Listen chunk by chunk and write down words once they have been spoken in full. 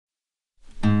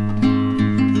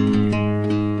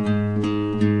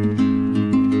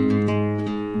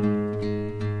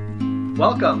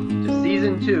Welcome to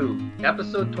Season 2,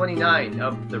 Episode 29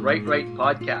 of the Write Right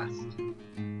Podcast,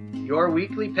 your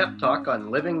weekly pep talk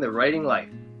on living the writing life.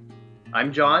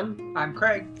 I'm John. I'm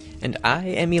Craig. And I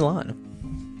am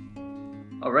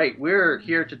Elon. All right, we're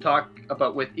here to talk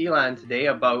with Elon today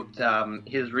about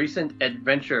his recent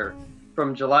adventure.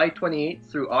 From July 28th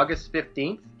through August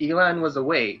 15th, Elon was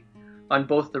away on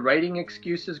both the Writing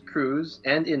Excuses cruise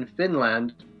and in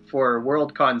Finland for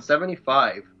Worldcon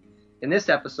 75. In this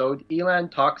episode, Elon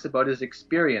talks about his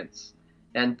experience,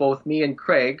 and both me and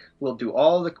Craig will do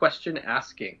all the question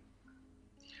asking.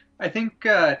 I think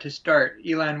to start,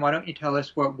 Elon, why don't you tell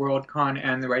us what Worldcon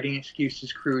and the Writing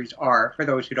Excuses cruise are, for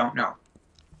those who don't know?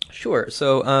 Sure.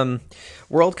 So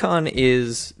Worldcon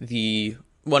is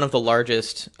one of the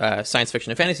largest science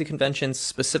fiction and fantasy conventions,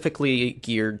 specifically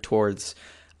geared towards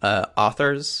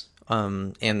authors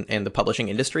and the publishing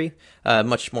industry,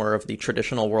 much more of the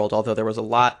traditional world, although there was a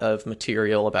lot of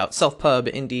material about self-pub,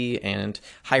 indie, and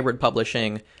hybrid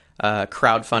publishing,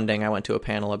 crowdfunding I went to a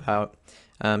panel about.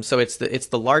 So it's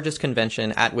the largest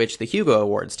convention at which the Hugo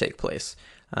Awards take place.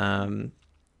 And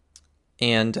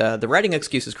the Writing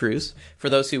Excuses Cruise, for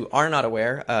those who are not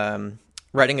aware,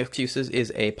 Writing Excuses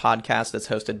is a podcast that's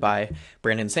hosted by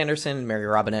Brandon Sanderson, Mary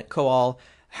Robinette Kowal,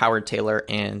 Howard Taylor,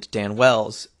 and Dan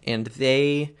Wells. And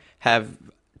they have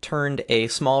turned a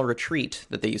small retreat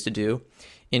that they used to do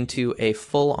into a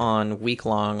full-on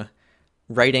week-long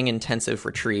writing-intensive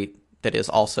retreat that is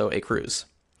also a cruise,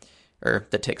 or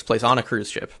that takes place on a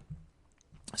cruise ship.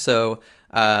 So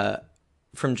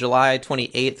from July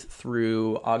 28th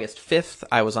through August 5th,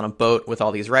 I was on a boat with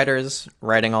all these writers,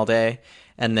 writing all day,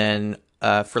 and then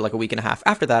for like a week and a half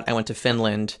after that, I went to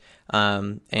Finland,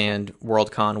 and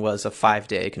Worldcon was a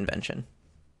 5-day convention.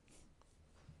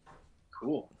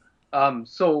 Cool.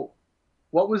 So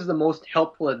what was the most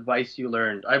helpful advice you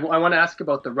learned? I want to ask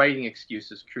about the Writing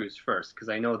Excuses cruise first, because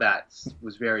I know that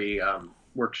was very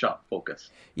workshop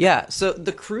focused. Yeah, so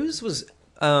the cruise was...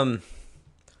 I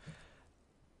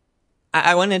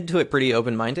went into it pretty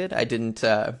open-minded. I didn't...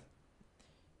 I'd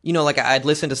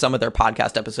listened to some of their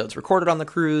podcast episodes recorded on the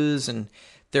cruise, and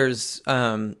their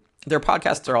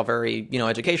podcasts are all very,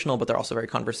 educational, but they're also very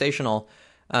conversational.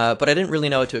 But I didn't really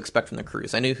know what to expect from the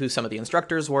cruise. I knew who some of the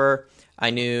instructors were.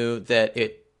 I knew that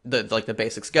the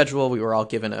basic schedule. We were all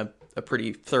given a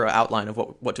pretty thorough outline of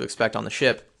what to expect on the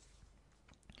ship.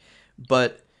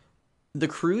 But the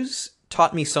cruise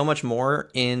taught me so much more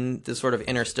in the sort of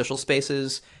interstitial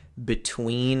spaces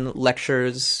between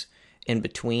lectures, in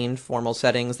between formal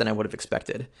settings, than I would have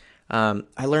expected.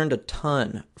 I learned a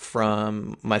ton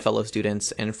from my fellow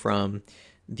students and from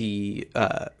the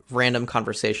random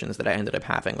conversations that I ended up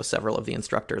having with several of the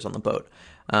instructors on the boat.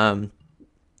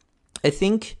 I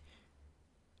think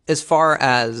as far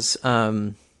as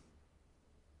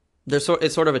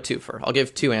it's sort of a twofer. I'll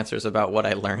give two answers about what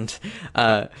I learned.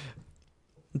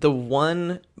 The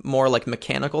one more like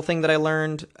mechanical thing that I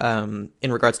learned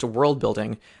in regards to world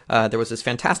building, there was this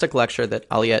fantastic lecture that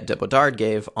Aliette de Bodard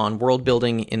gave on world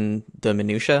building in the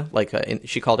minutiae.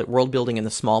 She called it world building in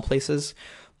the small places.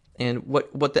 And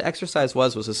what the exercise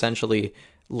was essentially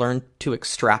learn to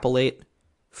extrapolate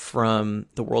from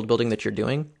the world building that you're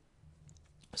doing.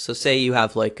 So say you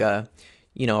have a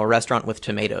restaurant with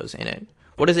tomatoes in it.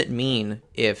 What does it mean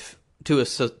if to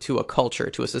a culture,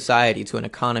 to a society, to an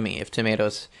economy, if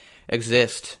tomatoes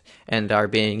exist and are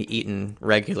being eaten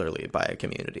regularly by a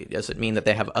community? Does it mean that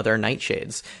they have other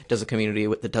nightshades? Does a community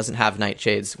that doesn't have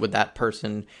nightshades, would that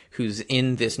person who's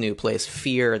in this new place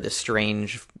fear this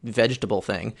strange vegetable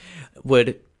thing?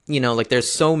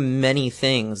 There's so many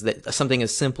things that something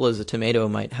as simple as a tomato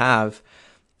might have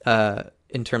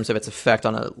in terms of its effect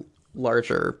on a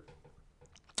larger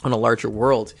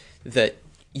world, that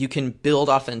you can build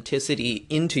authenticity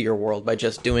into your world by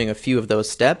just doing a few of those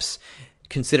steps,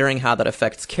 considering how that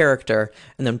affects character,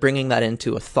 and then bringing that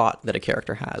into a thought that a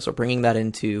character has, or bringing that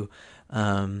into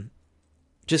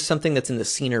just something that's in the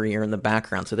scenery or in the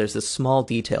background. So there's this small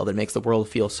detail that makes the world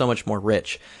feel so much more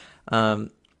rich. And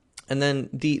then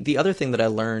the other thing that I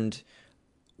learned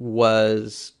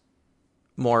was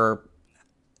more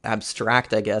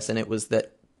abstract, I guess, and it was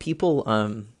that people,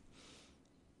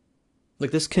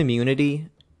 this community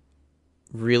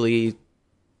really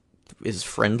is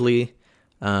friendly,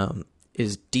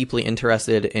 is deeply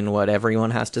interested in what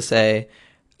everyone has to say,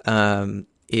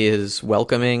 is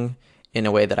welcoming in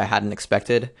a way that I hadn't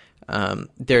expected.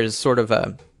 There's sort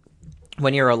of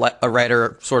when you're a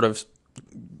writer, sort of,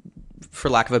 for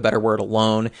lack of a better word,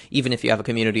 alone, even if you have a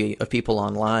community of people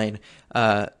online,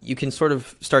 you can sort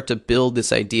of start to build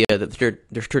this idea that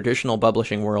the traditional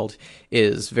publishing world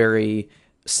is very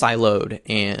siloed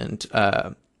and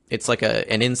it's like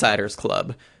an insiders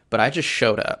club, but I just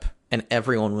showed up and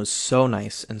everyone was so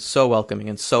nice and so welcoming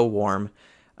and so warm,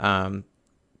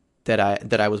 that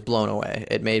I was blown away.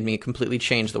 It made me completely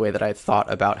change the way that I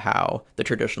thought about how the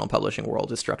traditional publishing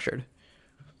world is structured.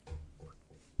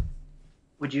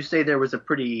 Would you say there was a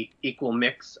pretty equal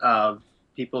mix of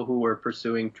people who were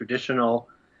pursuing traditional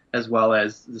as well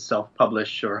as the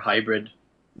self-published or hybrid?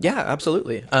 Yeah,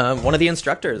 absolutely. One of the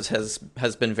instructors has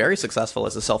been very successful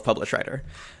as a self-published writer.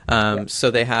 So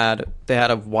they had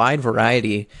a wide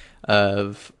variety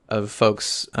of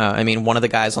folks. I mean, one of the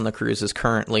guys on the cruise is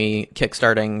currently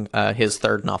kickstarting his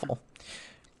third novel.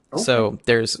 Okay. So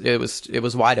it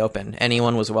was wide open.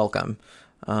 Anyone was welcome,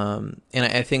 and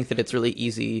I think that it's really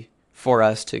easy for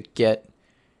us to get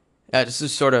just to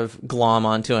sort of glom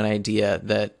onto an idea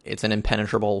that it's an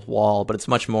impenetrable wall, but it's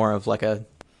much more of like a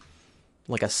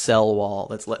cell wall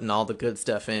that's letting all the good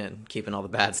stuff in, keeping all the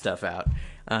bad stuff out.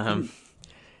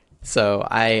 So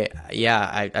I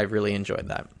really enjoyed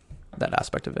that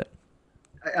aspect of it.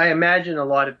 I imagine a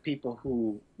lot of people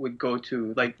who would go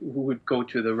to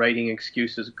the Writing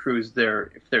Excuses cruise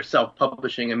if they're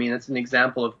self-publishing. I mean, it's an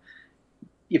example of,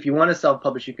 if you want to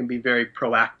self-publish, you can be very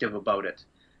proactive about it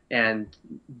and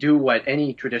do what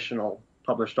any traditional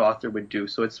published author would do.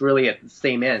 So it's really at the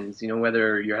same ends,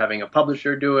 whether you're having a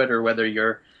publisher do it or whether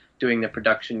you're doing the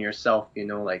production yourself,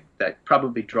 like that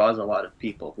probably draws a lot of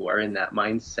people who are in that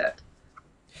mindset.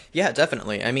 Yeah,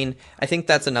 definitely. I mean, I think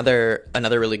that's another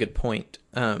really good point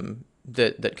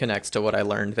that connects to what I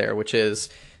learned there, which is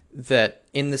that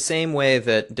in the same way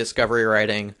that discovery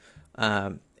writing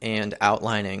and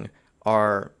outlining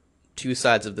are two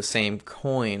sides of the same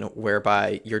coin,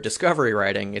 whereby your discovery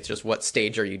writing, it's just what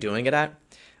stage are you doing it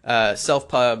at.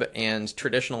 Self-pub and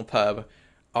traditional pub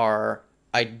are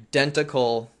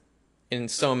identical in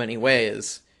so many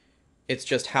ways. It's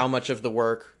just how much of the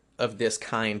work of this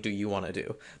kind do you want to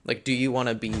do? Like, do you want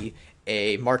to be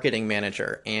a marketing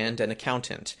manager and an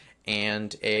accountant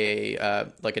and a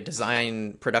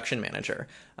design production manager?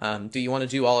 Do you want to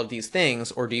do all of these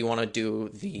things, or do you want to do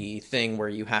the thing where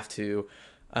you have to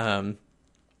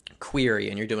query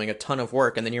and you're doing a ton of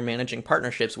work and then you're managing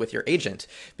partnerships with your agent?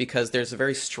 Because there's a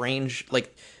very strange,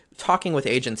 talking with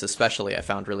agents especially, I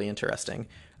found really interesting.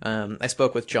 I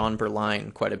spoke with John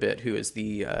Berline quite a bit, who is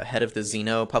the head of the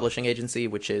Xeno publishing agency,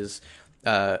 which is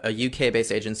a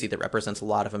UK-based agency that represents a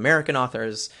lot of American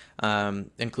authors,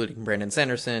 including Brandon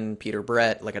Sanderson, Peter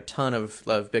Brett, like a ton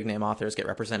of big-name authors get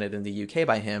represented in the UK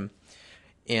by him.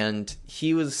 And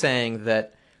he was saying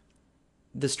that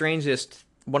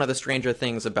one of the stranger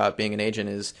things about being an agent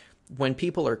is when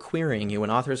people are querying you,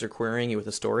 when authors are querying you with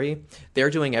a story, they're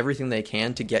doing everything they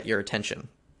can to get your attention.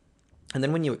 And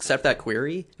then when you accept that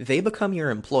query, they become your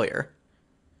employer.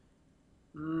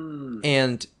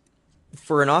 And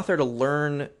for an author to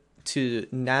learn to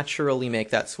naturally make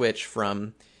that switch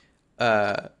from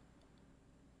trying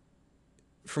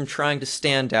to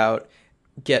stand out,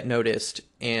 get noticed,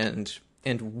 and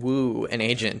woo an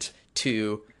agent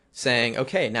to saying,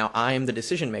 okay, now I'm the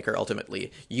decision maker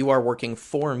ultimately. You are working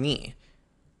for me.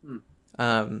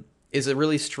 Is a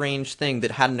really strange thing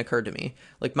that hadn't occurred to me.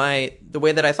 Like the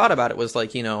way that I thought about it was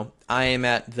like, I am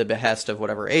at the behest of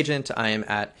whatever agent, I am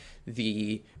at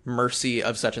the mercy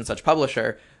of such and such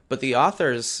publisher, but the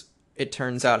authors, it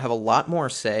turns out, have a lot more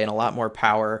say and a lot more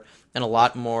power and a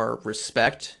lot more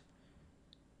respect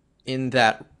in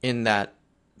that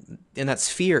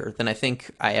sphere than I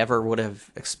think I ever would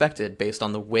have expected, based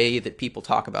on the way that people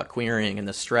talk about querying and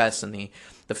the stress and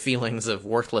the feelings of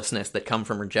worthlessness that come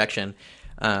from rejection.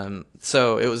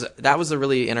 So that was a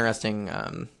really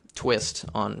interesting twist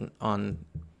on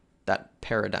that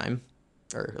paradigm,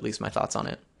 or at least my thoughts on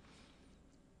it.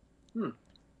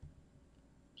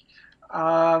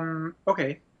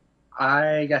 Okay,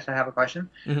 I guess I have a question.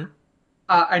 Mm-hmm.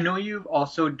 I know you've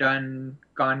also gone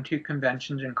to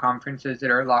conventions and conferences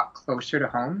that are a lot closer to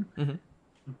home. Mm-hmm.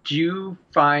 Do you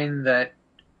find that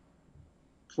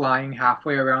flying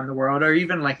halfway around the world, or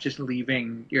even just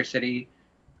leaving your city,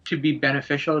 to be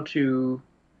beneficial to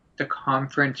the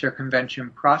conference or convention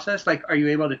process? Are you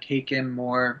able to take in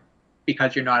more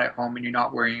because you're not at home and you're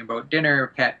not worrying about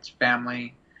dinner, pets,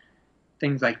 family,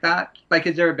 things like that?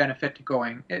 Is there a benefit to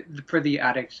going for the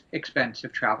added expense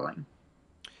of traveling?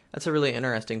 That's a really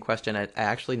interesting question. I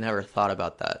actually never thought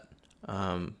about that.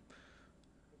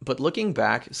 But looking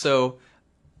back, so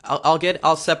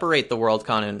I'll separate the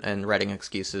Worldcon and Writing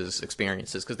Excuses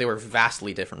experiences, because they were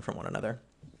vastly different from one another.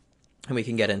 And we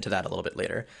can get into that a little bit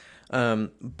later.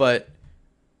 But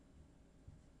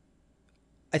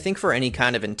I think for any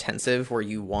kind of intensive where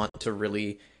you want to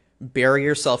really bury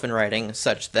yourself in writing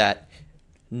such that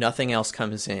nothing else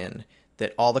comes in,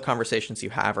 that all the conversations you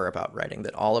have are about writing,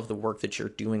 that all of the work that you're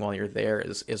doing while you're there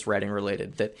is writing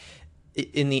related, that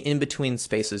in the in-between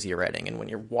spaces you're writing, and when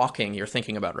you're walking, you're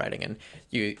thinking about writing, and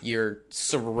you're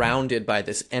surrounded by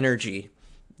this energy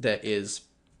that is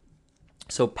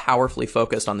so powerfully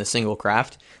focused on the single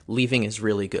craft. Leaving is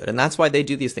really good. And that's why they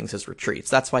do these things as retreats.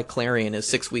 That's why Clarion is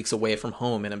 6 weeks away from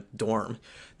home in a dorm.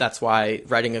 That's why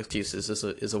Writing Excuses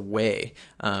is a way.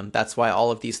 That's why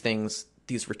all of these things,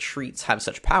 these retreats, have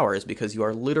such power, is because you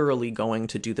are literally going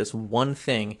to do this one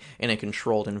thing in a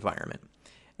controlled environment.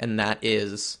 And that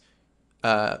is,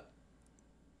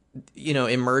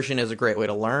 immersion is a great way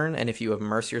to learn. And if you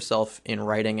immerse yourself in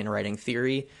writing and writing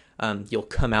theory, you'll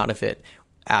come out of it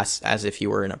as if you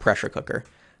were in a pressure cooker.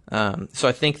 So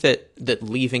I think that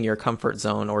leaving your comfort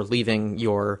zone or leaving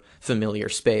your familiar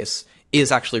space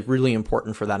is actually really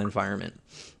important for that environment.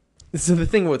 So the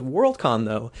thing with Worldcon,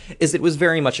 though, is it was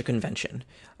very much a convention,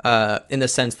 in the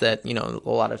sense that, a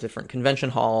lot of different convention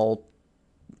hall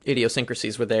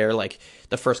idiosyncrasies were there. Like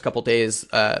the first couple days,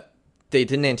 they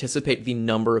didn't anticipate the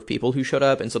number of people who showed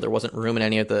up, and so there wasn't room in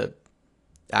any of the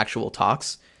actual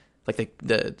talks. Like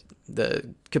the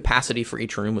capacity for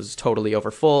each room was totally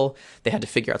over full. They had to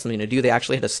figure out something to do. They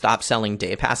actually had to stop selling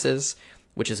day passes,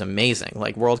 which is amazing.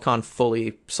 Like Worldcon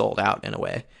fully sold out in a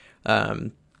way,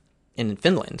 in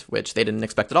Finland, which they didn't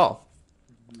expect at all.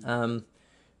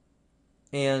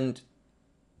 And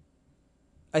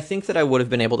I think that I would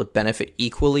have been able to benefit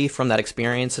equally from that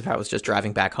experience if I was just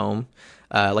driving back home.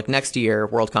 Like next year,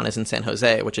 Worldcon is in San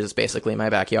Jose, which is basically my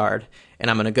backyard.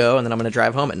 And I'm going to go, and then I'm going to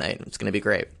drive home at night. It's going to be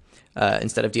great,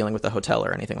 instead of dealing with a hotel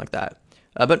or anything like that.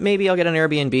 But maybe I'll get an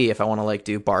Airbnb if I want to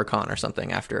do BarCon or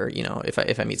something after,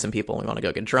 if I meet some people and we want to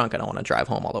go get drunk. I don't want to drive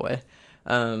home all the way.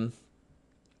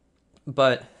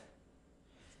 But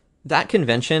that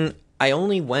convention, I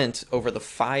only went over the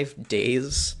 5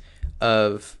 days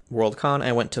of Worldcon.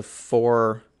 I went to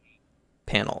 4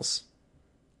 panels,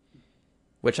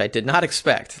 which I did not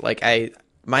expect. I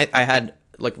had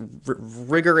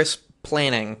rigorous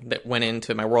planning that went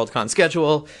into my Worldcon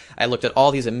schedule. I looked at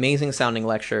all these amazing sounding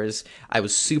lectures. I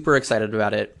was super excited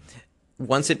about it.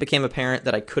 Once it became apparent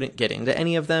that I couldn't get into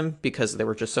any of them because there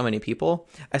were just so many people,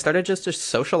 I started just to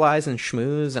socialize and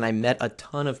schmooze, and I met a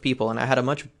ton of people, and I had a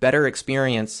much better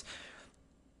experience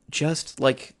just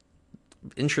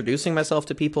introducing myself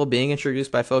to people, being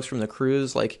introduced by folks from the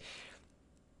cruise.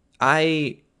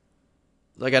 I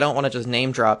don't want to just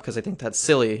name drop because I think that's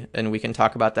silly, and we can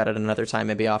talk about that at another time,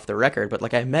 maybe off the record,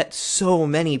 but I met so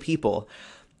many people.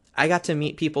 I got to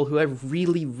meet people who I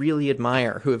really, really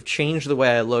admire, who have changed the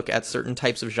way I look at certain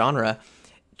types of genre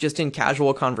just in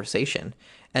casual conversation.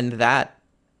 And that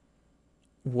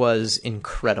was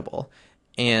incredible.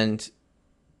 And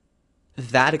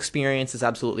that experience is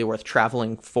absolutely worth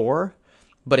traveling for.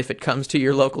 But if it comes to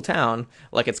your local town,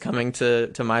 like it's coming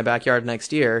to my backyard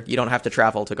next year, you don't have to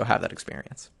travel to go have that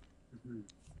experience.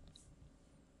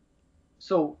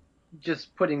 So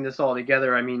just putting this all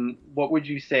together, what would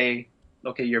you say?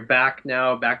 Okay, you're back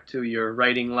now, back to your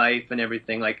writing life and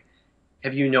everything.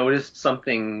 Have you noticed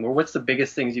something, or what's the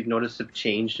biggest things you've noticed have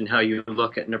changed in how you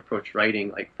look at and approach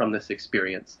writing, from this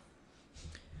experience?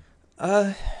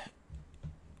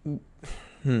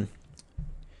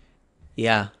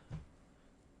 Yeah.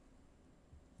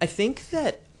 I think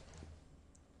that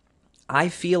I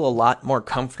feel a lot more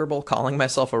comfortable calling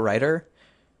myself a writer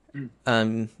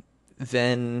than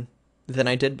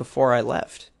I did before I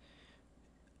left.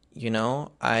 That's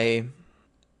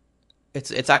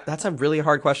a really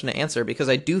hard question to answer because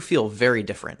I do feel very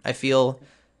different. I feel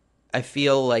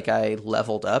like I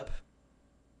leveled up.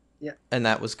 Yeah. And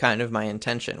that was kind of my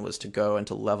intention, was to go and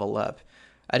to level up.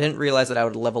 I didn't realize that I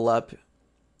would level up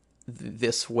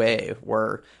this way,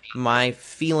 where my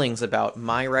feelings about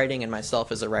my writing and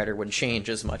myself as a writer would change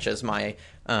as much as my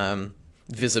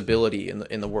visibility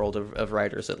in the world of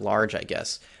writers at large, I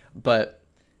guess. But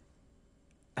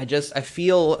I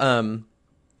feel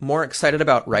more excited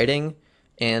about writing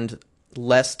and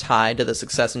less tied to the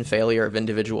success and failure of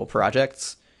individual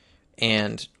projects,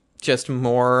 and just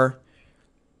more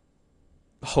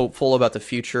hopeful about the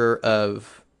future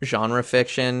of genre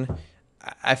fiction.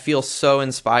 I feel so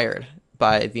inspired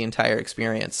by the entire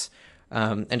experience,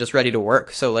 and just ready to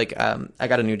work. So I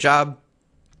got a new job,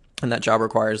 and that job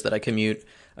requires that I commute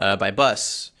by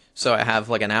bus. So I have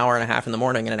an hour and a half in the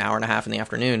morning and an hour and a half in the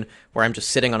afternoon where I'm just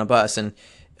sitting on a bus. And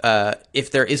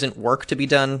if there isn't work to be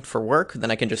done for work,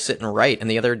 then I can just sit and write. And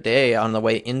the other day on the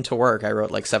way into work, I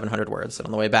wrote 700 words. And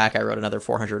on the way back, I wrote another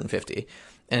 450.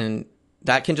 And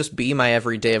that can just be my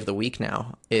every day of the week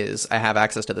now, is I have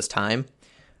access to this time.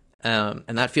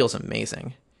 And that feels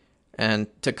amazing. And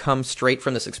to come straight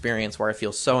from this experience where I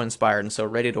feel so inspired and so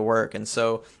ready to work and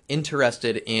so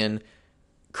interested in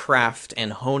craft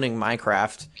and honing my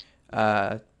craft,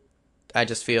 I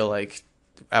just feel like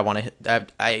I want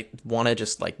to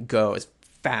just like go as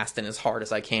fast and as hard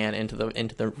as I can into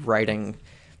the writing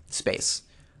space.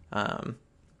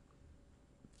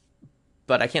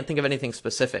 But I can't think of anything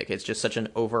specific. It's just such an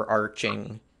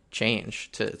overarching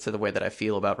change to the way that I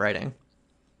feel about writing.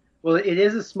 Well, it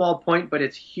is a small point, but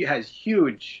has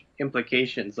huge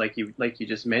implications, like you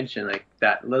just mentioned, like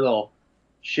that little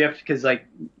shift, because like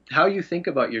how you think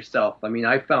about yourself. I mean,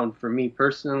 I found for me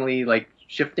personally, like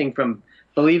shifting from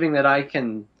believing that I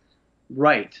can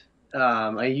write.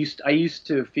 I used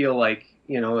to feel like,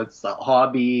 it's a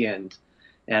hobby and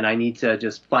I need to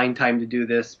just find time to do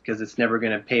this because it's never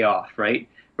going to pay off, right?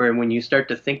 Where when you start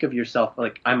to think of yourself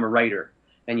like I'm a writer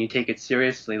and you take it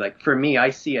seriously, like for me,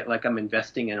 I see it like I'm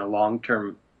investing in a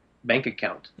long-term bank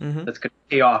account that's going to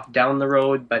pay off down the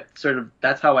road, but sort of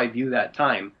that's how I view that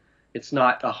time. It's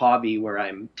not a hobby where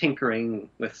I'm tinkering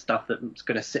with stuff that's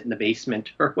going to sit in the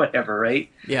basement or whatever, right?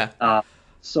 Yeah.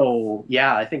 So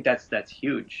yeah, I think that's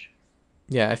huge.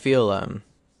 Yeah, I feel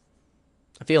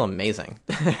amazing.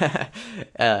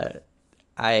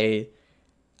 I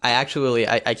actually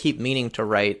I keep meaning to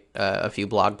write a few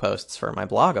blog posts for my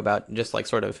blog about just like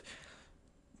sort of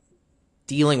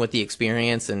dealing with the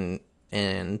experience and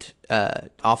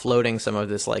offloading some of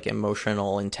this like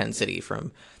emotional intensity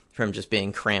from just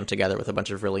being crammed together with a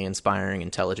bunch of really inspiring,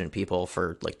 intelligent people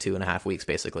for like 2.5 weeks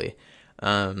basically.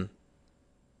 And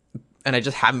I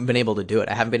just haven't been able to do it.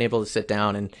 I haven't been able to sit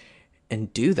down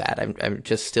and do that. I'm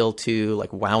just still too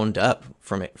like wound up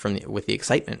with the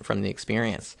excitement from the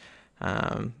experience,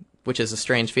 which is a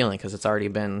strange feeling because it's already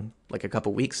been like a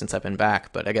couple weeks since I've been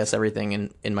back. But I guess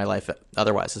everything in my life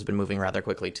otherwise has been moving rather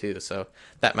quickly too, so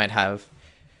that might have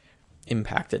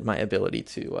impacted my ability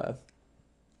to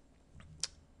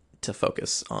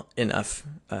focus enough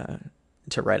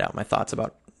to write out my thoughts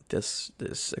about this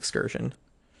excursion.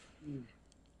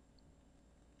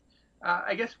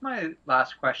 I guess my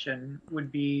last question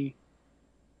would be,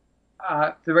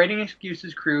 the Writing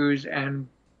Excuses cruise and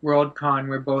Worldcon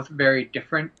were both very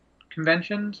different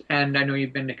conventions, and I know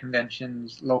you've been to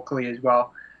conventions locally as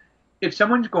well. If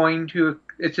someone's going to,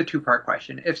 it's a two-part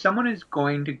question. If someone is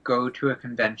going to go to a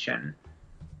convention,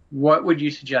 what would you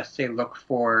suggest they look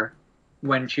for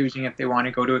when choosing if they want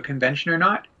to go to a convention or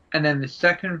not? And then the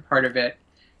second part of it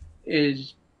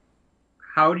is,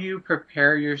 how do you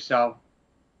prepare yourself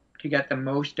to get the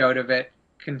most out of it,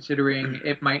 considering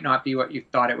it might not be what you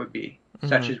thought it would be,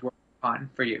 such as Worldcon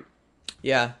for you?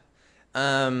 Yeah.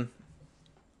 I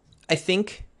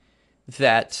think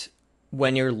that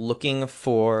when you're looking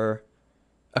for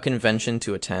a convention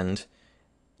to attend,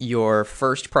 your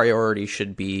first priority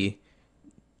should be,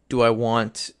 do I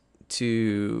want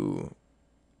to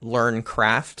learn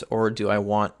craft, or do I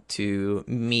want to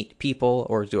meet people,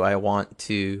 or do I want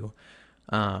to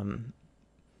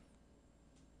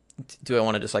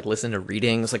just like listen to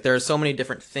readings? Like there are so many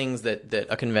different things that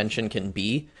a convention can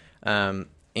be.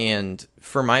 And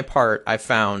for my part, I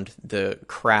found the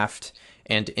craft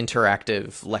and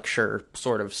interactive lecture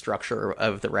sort of structure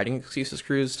of the Writing Excuses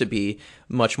cruise to be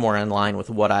much more in line with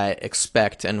what I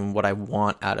expect and what I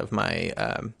want out of my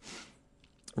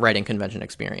writing convention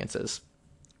experiences.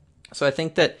 So I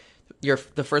think that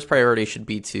the first priority should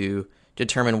be to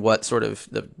determine what sort of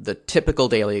the typical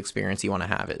daily experience you want to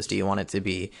have is. Do you want it to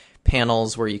be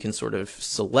panels where you can sort of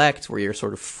select, where you're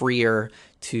sort of freer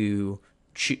to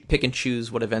pick and choose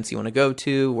what events you want to go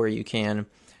to, where you can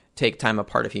take time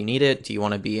apart if you need it? Do you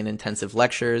want to be in intensive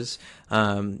lectures?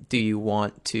 Do you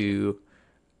want to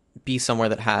be somewhere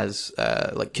that has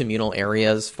like communal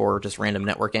areas for just random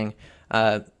networking?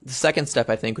 The second step,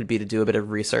 I think, would be to do a bit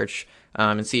of research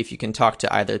and see if you can talk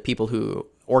to either people who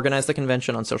organize the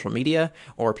convention on social media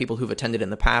or people who've attended in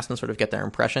the past and sort of get their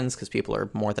impressions, because people are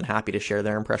more than happy to share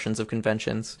their impressions of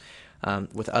conventions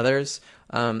with others.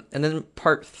 And then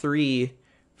part 3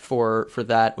 for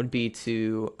that would be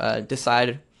to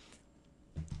decide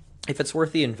if it's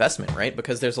worth the investment, right?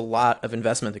 Because there's a lot of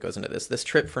investment that goes into this. This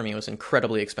trip for me was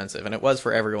incredibly expensive, and it was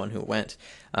for everyone who went.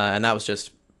 And that was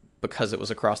just because it was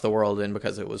across the world and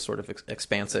because it was sort of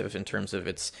expansive in terms of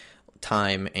its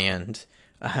time and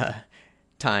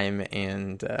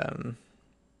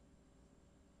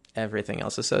everything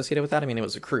else associated with that. I mean, it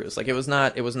was a cruise. Like it was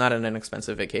not an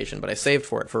inexpensive vacation, but I saved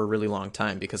for it for a really long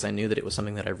time because I knew that it was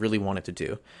something that I really wanted to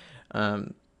do.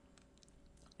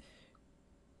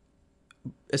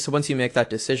 So once you make that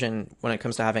decision, when it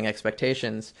comes to having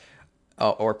expectations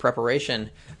or preparation,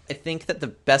 I think that the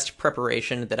best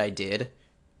preparation that I did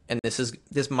and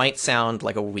this might sound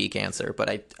like a weak answer, but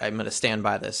I'm going to stand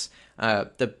by this.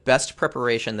 The best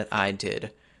preparation that I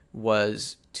did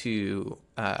was to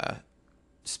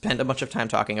spend a bunch of time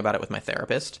talking about it with my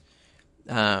therapist.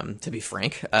 To be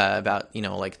frank, about,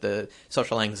 like the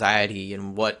social anxiety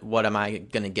and what am I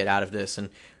going to get out of this, and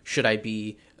should I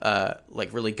be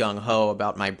like really gung-ho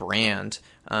about my brand?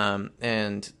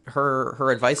 And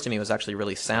her advice to me was actually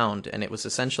really sound, and it was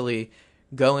essentially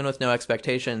go in with no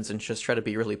expectations and just try to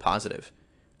be really positive.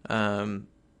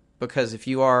 Because if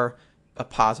you are a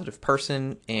positive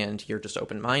person and you're just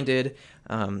open-minded,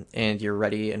 and you're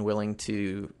ready and willing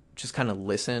to just kind of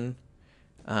listen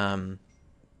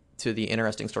to the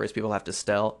interesting stories people have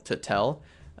to tell,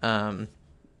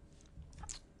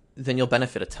 then you'll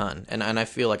benefit a ton. And I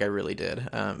feel like I really did.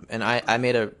 And I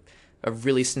made a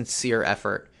really sincere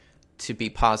effort to be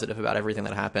positive about everything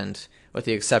that happened, with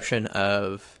the exception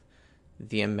of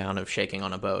the amount of shaking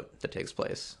on a boat that takes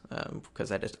place,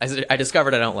 because I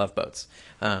discovered I don't love boats.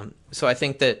 So I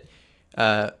think that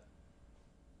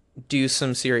do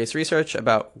some serious research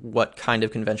about what kind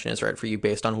of convention is right for you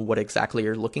based on what exactly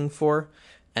you're looking for,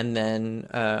 and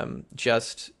then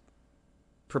just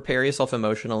prepare yourself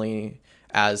emotionally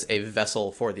as a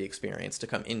vessel for the experience to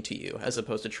come into you, as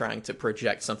opposed to trying to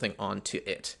project something onto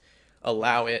it.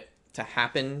 Allow it to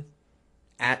happen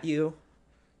at you.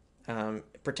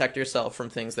 Protect yourself from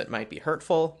things that might be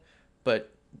hurtful,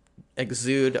 but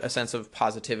exude a sense of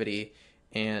positivity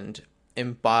and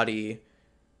embody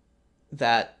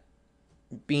that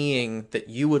being that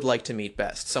you would like to meet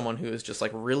best. Someone who is just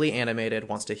like really animated,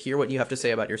 wants to hear what you have to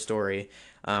say about your story,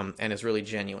 and is really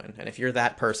genuine. And if you're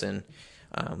that person,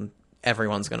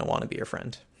 everyone's going to want to be your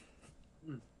friend.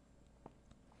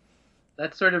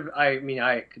 That's sort of,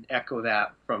 I could echo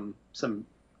that from some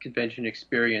convention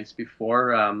experience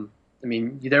before.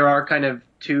 There are kind of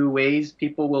two ways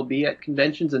people will be at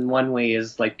conventions, and one way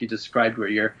is like you described, where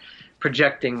you're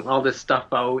projecting all this stuff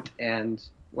out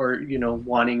or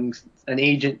wanting an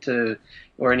agent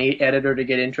or an editor to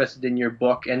get interested in your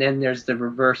book. And then there's the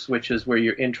reverse, which is where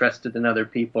you're interested in other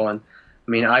people. And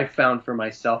I found for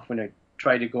myself, when I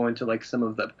try to go into like some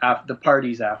of the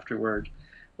parties afterward,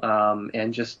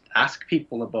 and just ask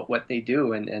people about what they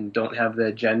do, and don't have the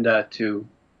agenda to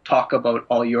talk about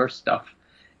all your stuff,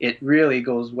 it really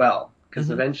goes well. Because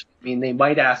eventually, they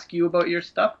might ask you about your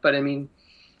stuff, but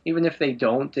even if they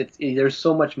don't, there's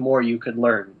so much more you could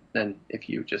learn than if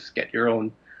you just get your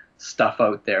own stuff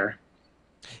out there.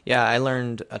 Yeah, I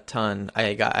learned a ton.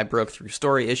 I broke through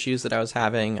story issues that I was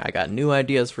having. I got new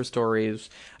ideas for stories.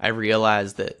 I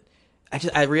realized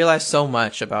so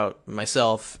much about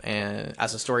myself, and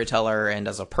as a storyteller, and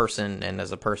as a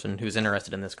person, who's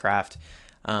interested in this craft.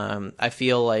 I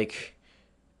feel like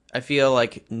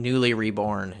newly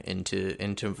reborn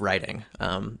into writing,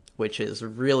 which is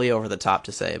really over the top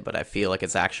to say, but I feel like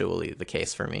it's actually the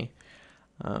case for me.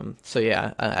 So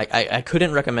yeah, I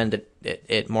couldn't recommend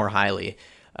it more highly,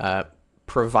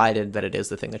 provided that it is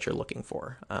the thing that you're looking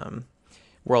for.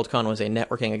 Worldcon was a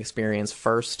networking experience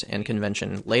first and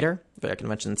convention later,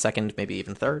 convention second, maybe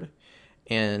even third.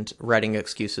 And Writing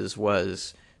Excuses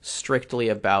was strictly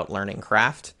about learning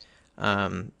craft.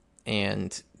 And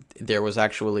there was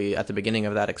actually, at the beginning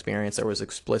of that experience, there was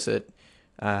explicit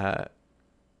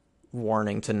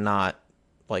warning to not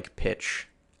pitch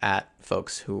at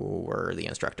folks who were the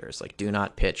instructors. Do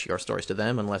not pitch your stories to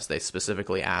them unless they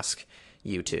specifically ask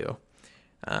you to.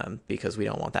 Because we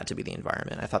don't want that to be the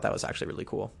environment. I thought that was actually really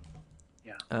cool.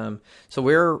 Yeah. So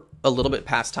we're a little bit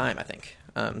past time, I think.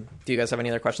 Do you guys have any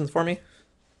other questions for me? I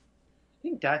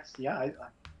think I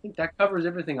think that covers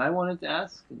everything I wanted to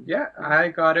ask. Yeah, I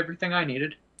got everything I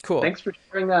needed. Cool. Thanks for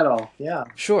sharing that all. Yeah.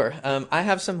 Sure. I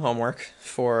have some homework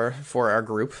for our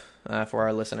group, for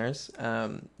our listeners,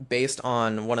 based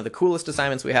on one of the coolest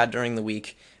assignments we had during the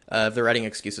week of the Writing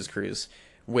Excuses cruise,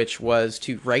 which was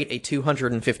to write a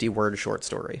 250-word short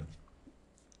story.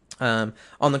 On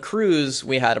the cruise,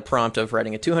 we had a prompt of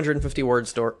writing a 250-word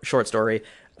short story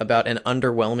about an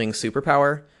underwhelming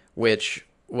superpower, which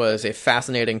was a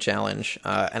fascinating challenge,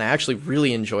 and I actually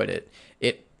really enjoyed it.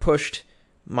 It pushed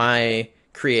my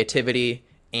creativity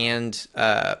and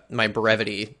my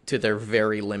brevity to their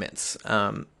very limits.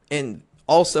 And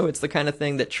also, it's the kind of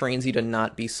thing that trains you to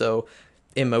not be so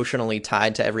emotionally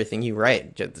tied to everything you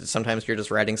write. Sometimes you're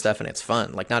just writing stuff and it's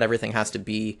fun. Not everything has to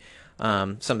be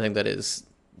something that is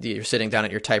you're sitting down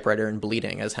at your typewriter and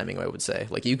bleeding, as Hemingway would say.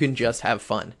 You can just have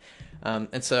fun.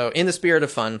 And so in the spirit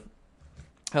of fun,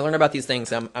 I learned about these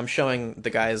things. I'm showing the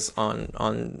guys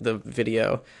on the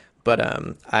video, but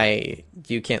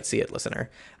you can't see it, listener.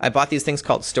 I bought these things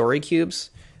called story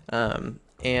cubes,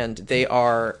 and they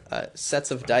are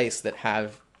sets of dice that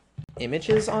have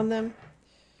images on them.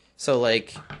 So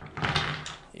like,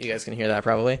 you guys can hear that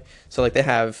probably. So like they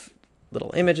have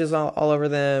little images all over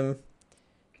them,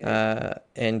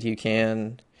 and you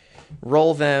can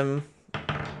roll them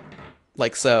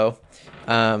like so,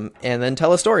 and then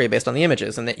tell a story based on the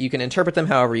images, and that you can interpret them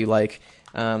however you like.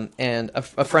 And a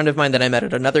friend of mine that I met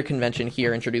at another convention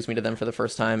here introduced me to them for the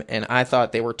first time, and I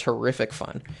thought they were terrific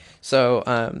fun. So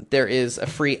there is a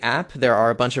free app. There are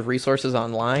a bunch of resources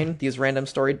online, these random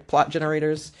story plot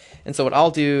generators. And so what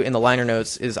I'll do in the liner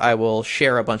notes is I will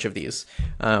share a bunch of these.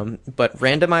 But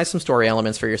randomize some story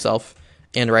elements for yourself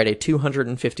and write a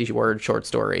 250-word short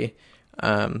story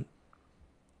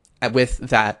with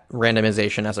that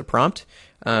randomization as a prompt.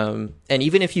 And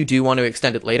even if you do want to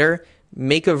extend it later,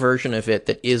 make a version of it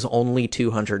that is only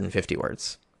 250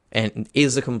 words and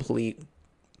is a complete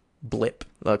blip,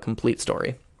 a complete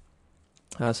story.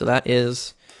 So that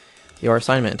is your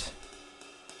assignment.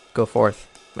 Go forth,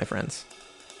 my friends,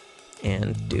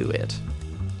 and do it.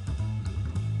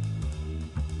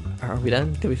 Are we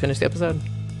done? Did we finish the episode?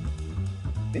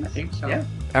 I think so. Yeah.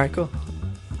 All right, cool.